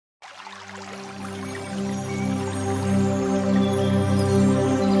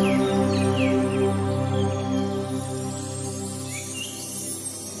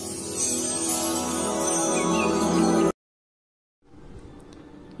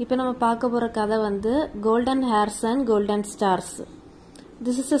இப்போ நம்ம பார்க்க போற கதை வந்து Golden Hairs and Golden Stars.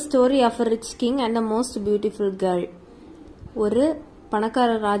 This is a story of a rich king and a most beautiful girl. ஒரு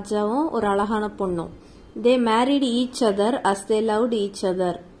பணக்கார ராஜாவும் ஒரு அழகான பொண்ணும். They married each other as they loved each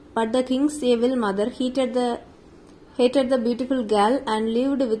other. But the king's evil mother hated the beautiful girl and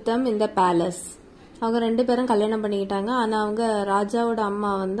lived with them in the palace. அவங்க ரெண்டு பேரும் கல்யாணம் பண்ணிக்கிட்டாங்க. ஆனா அவங்க ராஜாவோட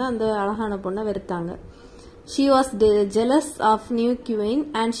அம்மா வந்து அந்த அழகான பொண்ணை வெறுத்தாங்க. She was jealous of new queen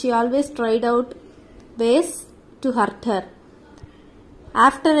and she always tried out ways to hurt her.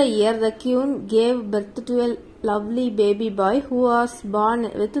 After a year, the queen gave birth to a lovely baby boy who was born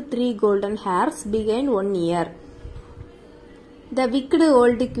with 3 golden hairs behind 1 year. The wicked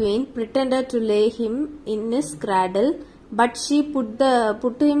old queen pretended to lay him in his cradle, but she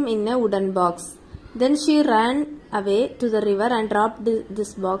put him in a wooden box. Then she ran away to the river and dropped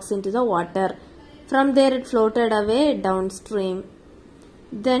this box into the water. From there it floated away downstream.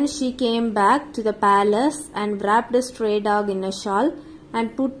 Then she came back to the palace and wrapped a stray dog in a shawl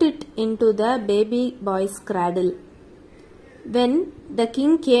and put it into the baby boy's cradle. When the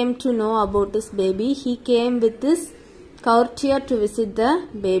king came to know about his baby, he came with his courtier to visit the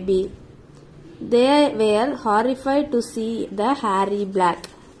baby. They were horrified to see the hairy black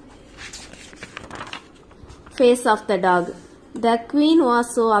face of the dog. The queen was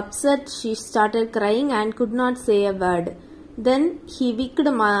so upset she started crying and could not say a word. Then his wicked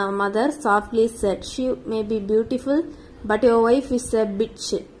mother softly said, "She may be beautiful, but your wife is a bitch.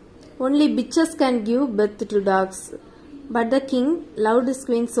 Only bitches can give birth to dogs." But the king loved his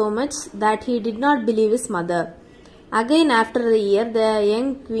queen so much that he did not believe his mother. Again after a year, the young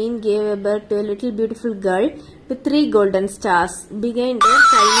queen gave birth to a little beautiful girl with 3 golden stars behind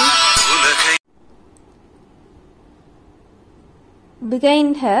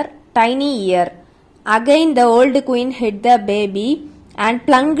her tiny ear. Again the old queen hid the baby and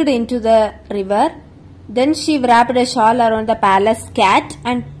plunged into the river. Then she wrapped a shawl around the palace cat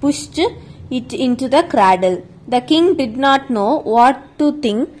and pushed it into the cradle. The king did not know what to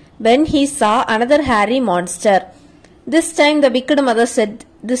think when he saw another hairy monster. This time the wicked mother said,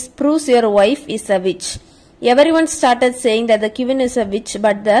 "This proves your wife is a witch." Everyone started saying that the queen is a witch,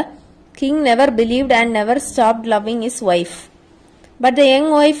 but the king never believed and never stopped loving his wife. But the young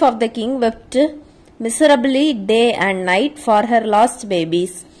wife of the king wept miserably day and night for her lost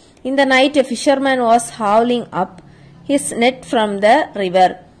babies. In the night a fisherman was hauling up his net from the river.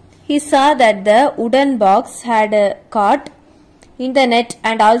 He saw that the wooden box had caught in the net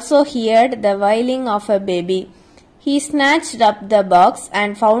and also heard the wailing of a baby. He snatched up the box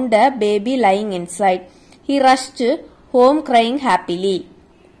and found a baby lying inside. He rushed home crying happily.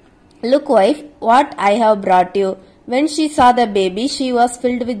 "Look, wife, what I have brought you." When she saw the baby, she was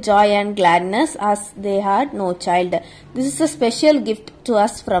filled with joy and gladness as they had no child. "This is a special gift to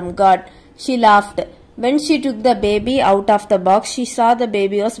us from God," she laughed. When she took the baby out of the box, she saw the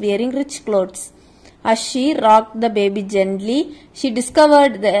baby was wearing rich clothes. As she rocked the baby gently, she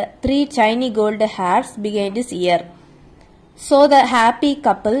discovered the 3 shiny gold hairs behind his ear. So the happy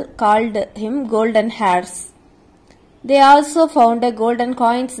couple called him Golden Hairs. They also found a golden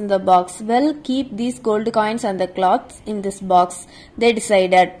coins in the box. "Well, keep these gold coins and the cloths in this box," they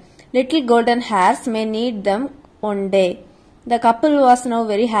decided. "Little golden hairs may need them one day." The couple was now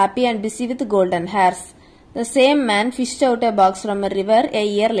very happy and busy with golden hairs. The same man fished out a box from a river a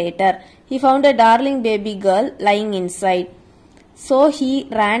year later. He found a darling baby girl lying inside. So he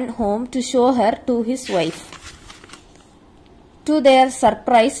ran home to show her to his wife. To their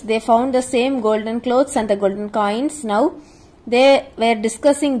surprise, they found the same golden clothes and the golden coins. Now they were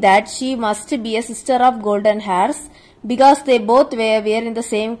discussing that she must be a sister of Golden Hairs because they both were wearing the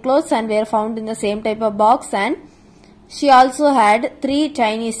same clothes and were found in the same type of box, and she also had 3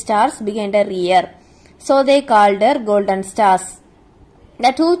 tiny stars behind her ear. So they called her Golden Stars.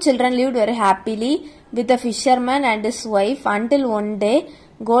 The 2 children lived very happily with the fisherman and his wife until one day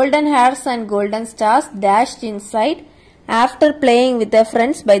Golden Hairs and Golden Stars dashed inside after playing with their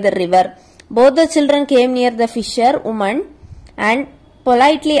friends by the river. Both the children came near the fisher woman and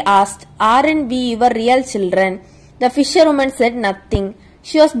politely asked, "Aren't we your real children?" The fisherwoman said nothing.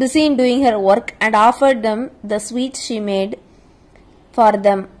 She was busy in doing her work and offered them the sweets she made for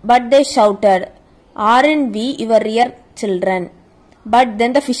them. But they shouted, "Aren't we your real children?" But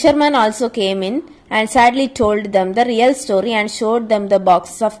then the fisherman also came in and sadly told them the real story and showed them the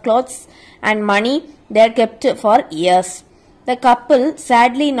boxes of clothes and money they had kept for years. The couple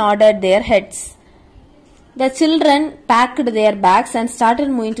sadly nodded their heads. The children packed their bags and started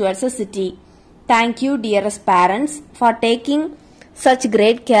moving towards the city. "Thank you, dearest parents, for taking such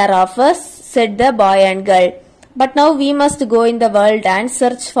great care of us," said the boy and girl. But now we must go in the world and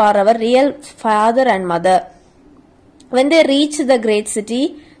search for our real father and mother. When they reached the great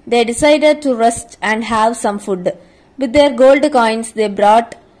city, they decided to rest and have some food. With their gold coins, they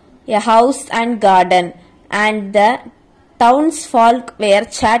brought a house and garden, and the townsfolk were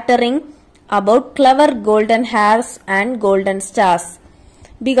chattering about clever golden hairs and golden stars,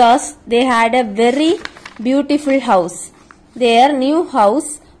 because they had a very beautiful house. Their new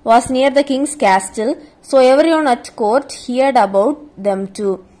house was near the king's castle, so everyone at court heard about them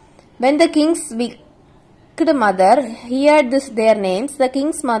too. When the king's mother heard their names, the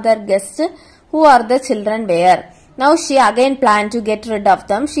king's mother guessed who are the children were. Now she again planned to get rid of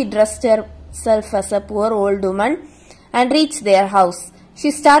them. She dressed herself as a poor old woman and reached their house. She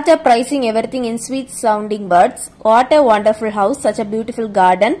started praising everything in sweet sounding words. What a wonderful house, such a beautiful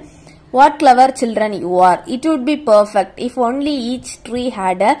garden. What clever children you are. It would be perfect if only each tree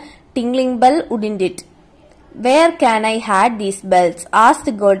had a tingling bell, wouldn't it? Where can I hide these bells?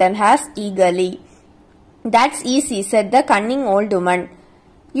 Asked Golden Hairs eagerly. That's easy, said the cunning old woman.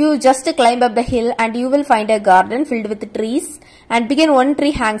 You just climb up the hill and you will find a garden filled with trees, and begin one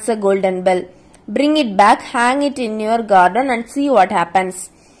tree hangs a golden bell. Bring it back, hang it in your garden and see what happens.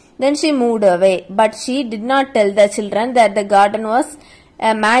 Then she moved away, but she did not tell the children that the garden was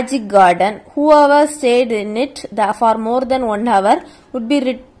a magic garden. Whoever stayed in it for more than 1 hour would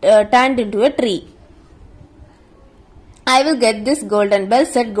be turned into a tree. I will get this golden bell,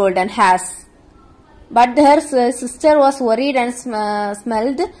 said Golden Hairs. But her sister was worried and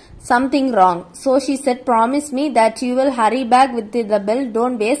smelled something wrong. So she said, promise me that you will hurry back with the bell,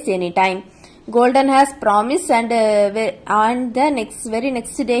 don't waste any time. Golden Hairs promised, and the very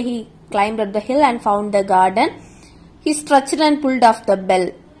next day he climbed up the hill and found the garden. He stretched and pulled off the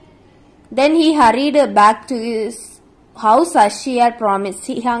bell. Then he hurried back to his house as she had promised.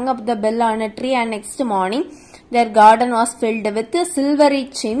 He hung up the bell on a tree, and next morning their garden was filled with silvery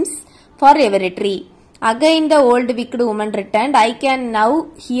chimes for every tree. Again the old wicked woman returned. I can now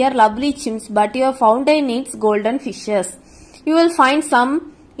hear lovely chimes, but your fountain needs golden fishes. You will find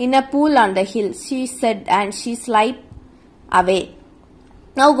some in a pool on the hill, she said, and she slipped away.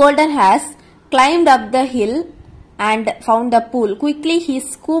 Now Golden Hairs climbed up the hill and found the pool. Quickly he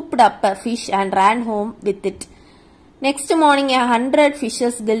scooped up a fish and ran home with it. Next morning 100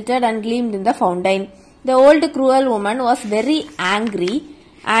 fishes glittered and gleamed in the fountain. The old cruel woman was very angry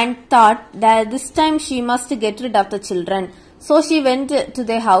and thought that this time she must get rid of the children. So she went to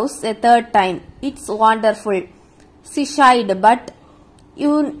the house a third time. It's wonderful, she sighed, but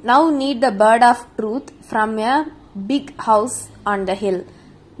you now need the bird of truth from a big house on the hill.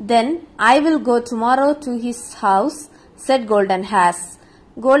 Then I will go tomorrow to his house, said Golden Hairs.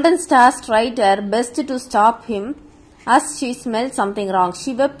 Golden Stars tried her best to stop him as she smelled something wrong.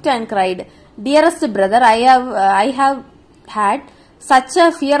 She wept and cried, Dearest brother, I have had such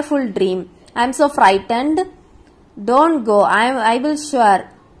a fearful dream. I am so frightened. Don't go. I will sure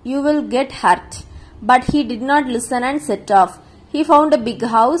you will get hurt. But he did not listen and set off. He found a big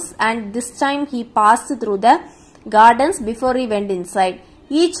house, and this time he passed through the gardens before he went inside.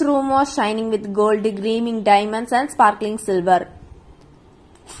 Each room was shining with gold, gleaming diamonds and sparkling silver.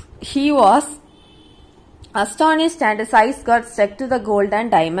 He was astonished and his eyes got stuck to the gold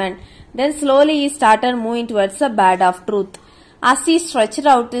and diamond. Then slowly he started moving towards the bird of truth. As he stretched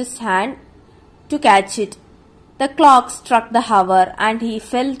out his hand to catch it, the clock struck the hour and he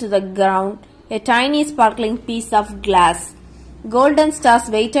fell to the ground, a tiny sparkling piece of glass. Golden Stars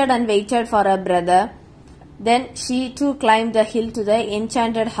waited and waited for her brother. Then she too climbed the hill to the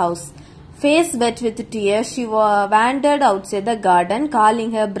enchanted house. Face wet with tears, she wandered outside the garden,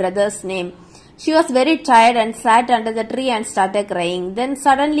 calling her brother's name. She was very tired and sat under the tree and started crying. Then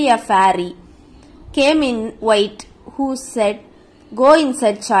suddenly a fairy came in white, who said, Go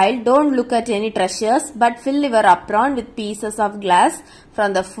inside, child, don't look at any treasures, but fill your apron with pieces of glass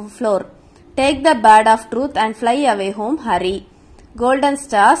from the floor. Take the bird of truth and fly away home, hurry. Golden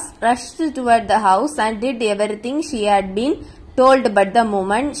Stars rushed toward the house and did everything she had been told, but the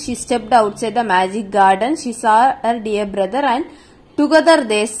moment she stepped outside the magic garden, she saw her dear brother, and together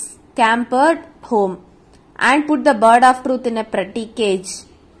they scampered home and put the bird of truth in a pretty cage.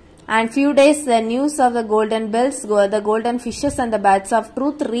 And few days the news of the golden bells, the golden fishes and the birds of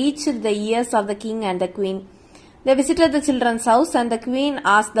truth reached the ears of the king and the queen. They visited the children's house, and the queen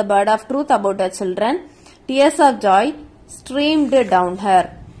asked the bird of truth about her children. Tears of joy streamed down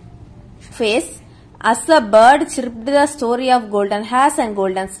her face as the bird chirped the story of Golden Hairs and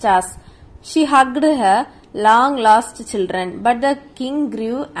Golden Stars. She hugged her long lost children, but the king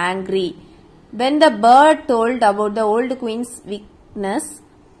grew angry. When the bird told about the old queen's weakness,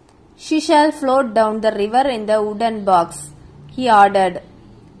 She shall float down the river in the wooden box, he ordered.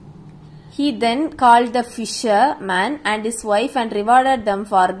 He then called the fisherman and his wife and rewarded them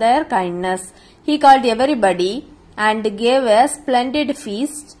for their kindness. He called everybody and gave a splendid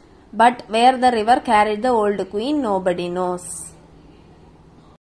feast, but where the river carried the old queen nobody knows.